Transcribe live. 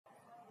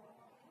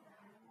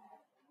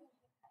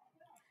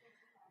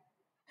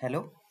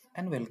Hello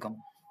and welcome.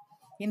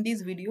 In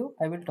this video,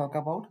 I will talk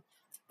about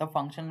the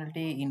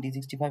functionality in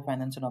D365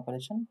 Finance and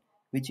Operation,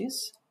 which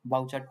is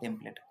Voucher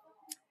Template.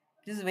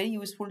 This is very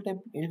useful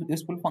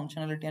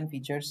functionality and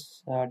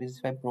features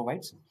D365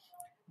 provides.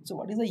 So,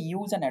 what is the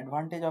use and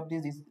advantage of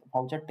this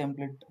Voucher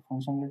Template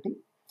functionality?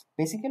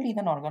 Basically, in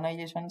an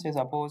organization, say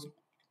suppose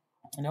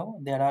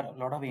there are a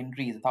lot of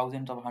entries,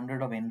 thousands of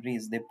hundred of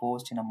entries they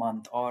post in a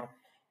month or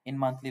in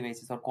monthly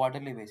basis or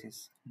quarterly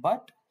basis,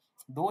 but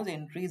those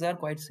entries are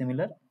quite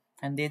similar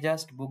and they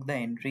just book the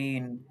entry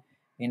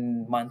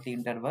in monthly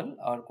interval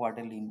or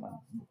quarterly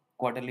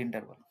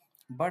interval,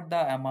 but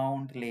the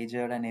amount,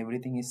 ledger and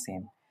everything is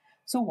same.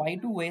 So why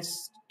to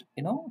waste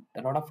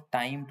a lot of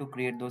time to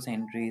create those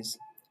entries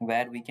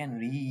where we can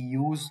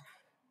reuse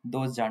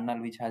those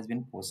journal which has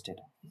been posted?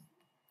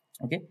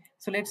 Okay,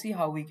 so let's see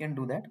how we can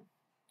do that.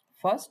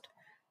 First,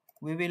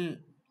 we will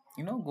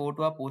go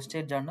to a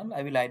posted journal.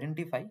 I will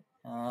identify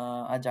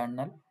a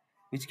journal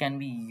which can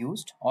be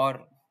used,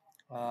 or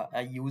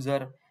a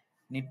user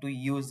need to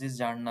use this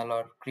journal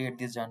or create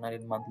this journal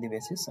in monthly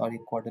basis or in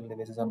quarterly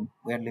basis or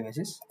yearly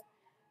basis.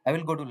 I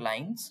will go to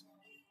lines.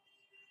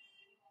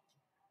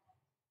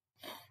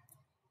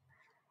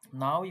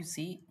 Now you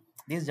see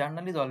this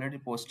journal is already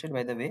posted,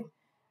 by the way.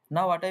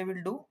 Now what I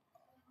will do,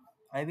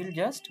 I will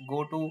just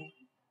go to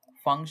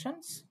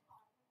functions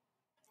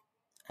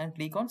and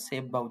click on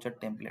save voucher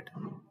template.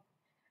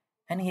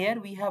 And here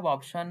we have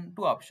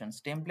two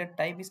options. Template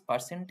type is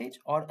percentage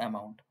or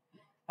amount.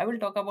 I will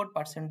talk about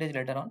percentage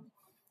later on.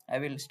 I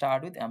will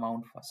start with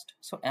amount first.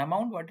 So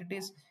amount, what it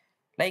is,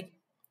 like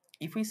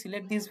if we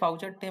select this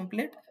voucher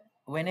template,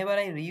 whenever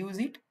I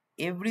reuse it,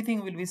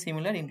 everything will be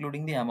similar,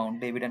 including the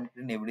amount, debit and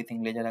credit,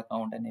 everything, ledger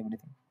account and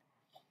everything.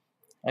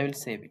 I will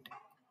save it.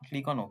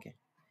 Click on OK.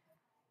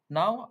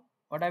 Now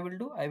what I will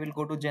do, I will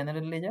go to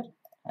general ledger.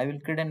 I will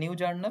create a new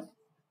journal,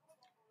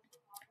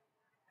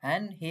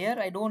 and here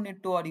I don't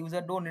need to, or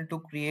user don't need to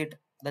create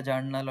the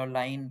journal or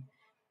line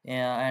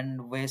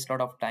and waste a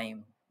lot of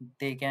time.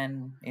 They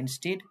can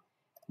instead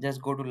just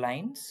go to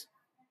lines,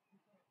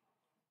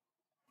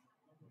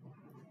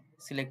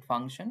 select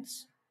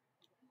functions,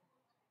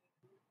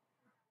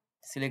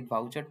 select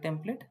voucher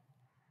template,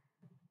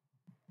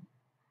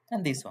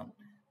 and this one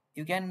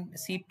you can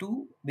see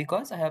two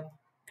because I have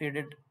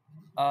created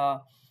uh,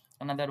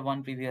 another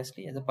one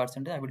previously as a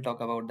percentage. I will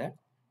talk about that.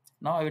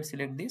 Now I will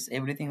select this,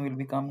 everything will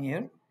become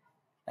here.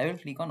 I will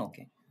click on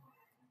OK.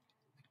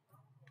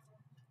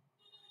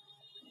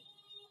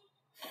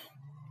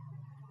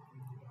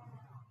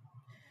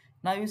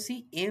 Now you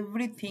see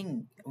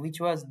everything which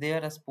was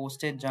there as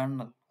posted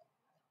journal,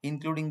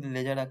 including the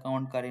ledger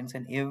account, currency,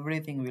 and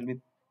everything will be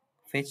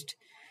fetched,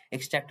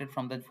 extracted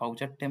from the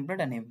voucher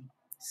template. And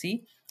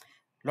see,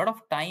 a lot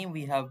of time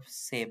we have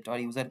saved, or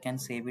user can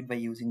save it by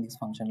using this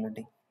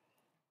functionality,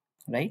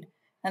 right?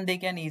 And they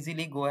can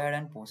easily go ahead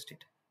and post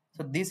it.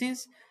 So this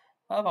is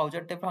a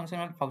voucher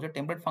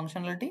template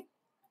functionality,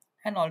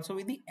 and also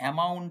with the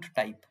amount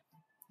type.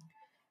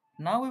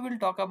 Now we will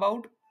talk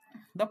about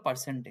the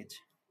percentage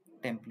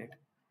template.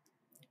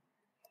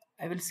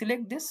 I will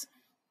select this.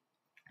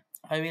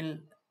 I will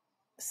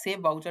save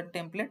voucher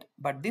template,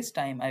 but this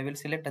time I will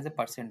select as a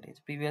percentage.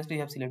 Previously I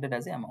have selected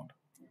as a amount.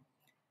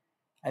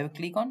 I will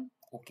click on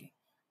OK.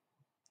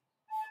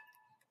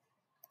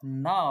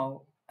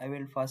 Now I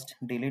will first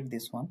delete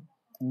this one.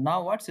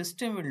 Now what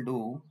system will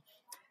do,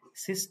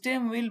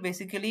 system will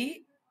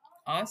basically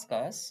ask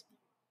us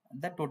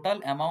the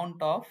total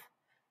amount of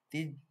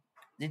the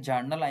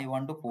journal I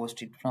want to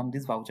post it from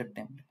this voucher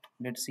template.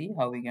 Let's see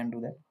how we can do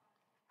that.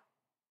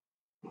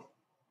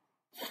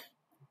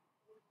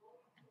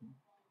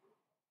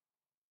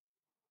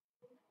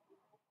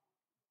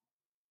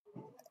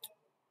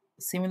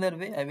 Similar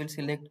way, I will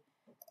select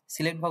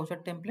voucher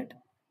template,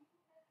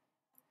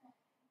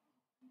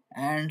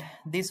 and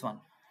this one,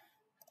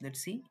 let's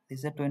see, this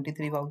is a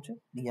 23 voucher.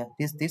 Yeah,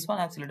 this one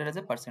I've selected as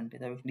a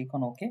percentage. I will click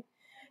on OK,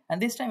 and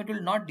this time it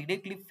will not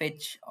directly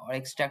fetch or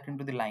extract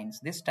into the lines.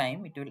 This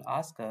time it will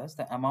ask us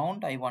the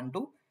amount I want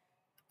to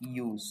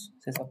use.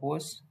 Say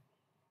suppose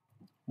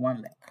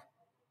 1 lakh.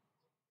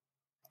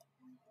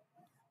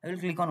 I will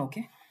click on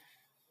OK,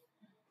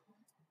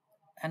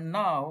 and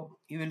now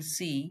you will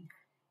see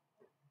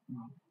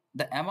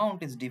the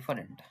amount is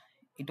different.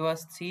 It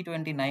was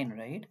 329,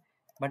 right?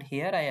 But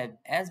here I have,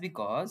 as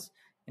because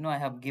I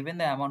have given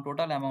the amount,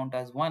 total amount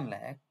as 1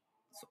 lakh,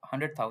 so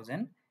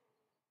 100,000.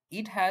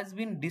 It has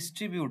been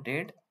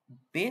distributed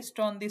based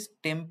on this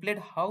template,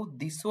 how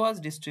this was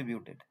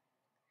distributed,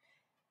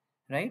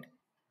 right?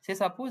 Say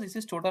suppose this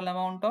is total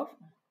amount of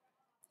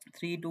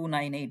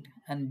 3298,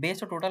 and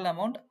based on total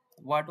amount,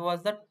 what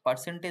was the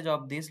percentage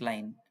of this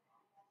line,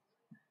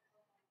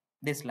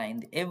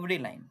 every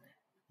line.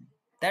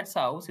 That's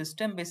how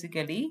system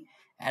basically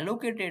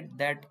allocated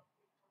that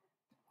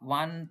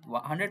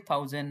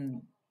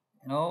 100,000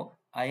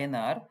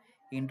 INR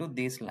into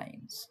these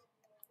lines.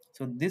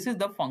 So this is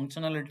the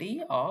functionality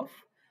of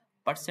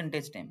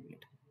percentage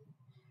template.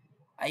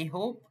 I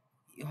hope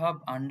you have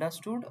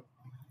understood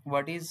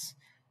what is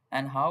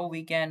and how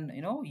we can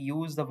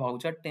use the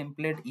voucher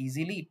template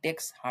easily. It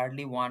takes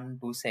hardly 1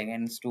 2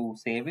 seconds to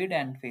save it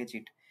and fetch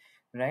it,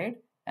 right?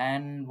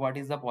 And what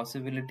is the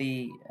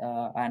possibility,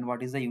 and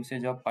what is the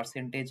usage of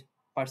percentage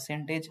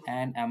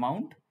and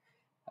amount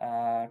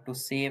to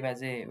save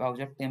as a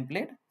voucher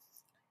template.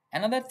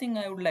 Another thing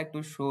I would like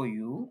to show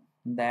you,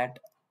 that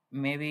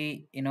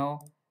maybe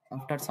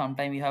after some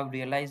time you have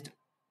realized,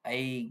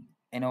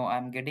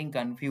 I'm getting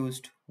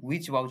confused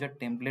which voucher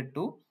template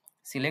to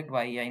select,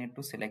 why I need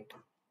to select,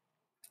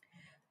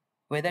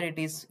 whether it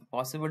is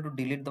possible to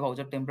delete the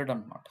voucher template or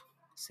not.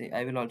 Say,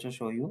 I will also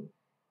show you.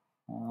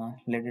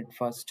 Let it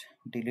first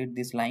delete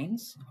these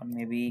lines, or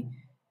maybe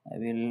I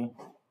will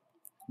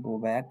go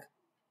back.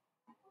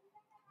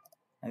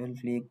 I will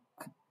click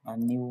a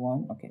new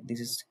one. Okay,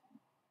 this is,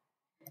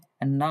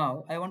 and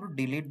now I want to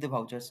delete the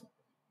vouchers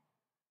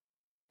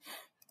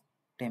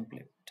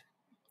template.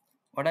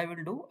 What I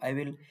will do, I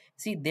will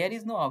see there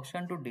is no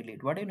option to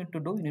delete. What you need to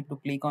do, you need to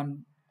click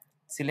on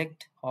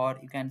select, or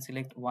you can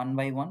select one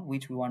by one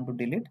which we want to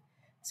delete.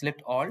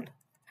 Select alt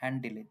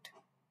and delete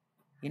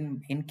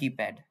in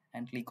keypad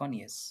and click on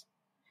yes.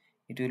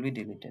 It will be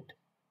deleted.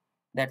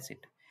 That's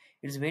it.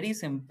 It's very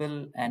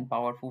simple and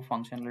powerful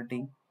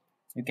functionality.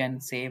 You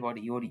can save, or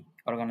your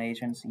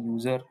organization's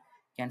user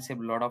can save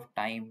a lot of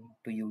time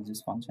to use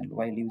this function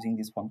while using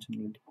this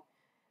functionality.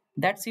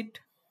 That's it.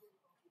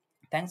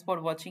 Thanks for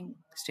watching.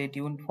 Stay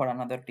tuned for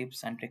another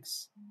tips and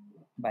tricks.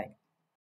 Bye.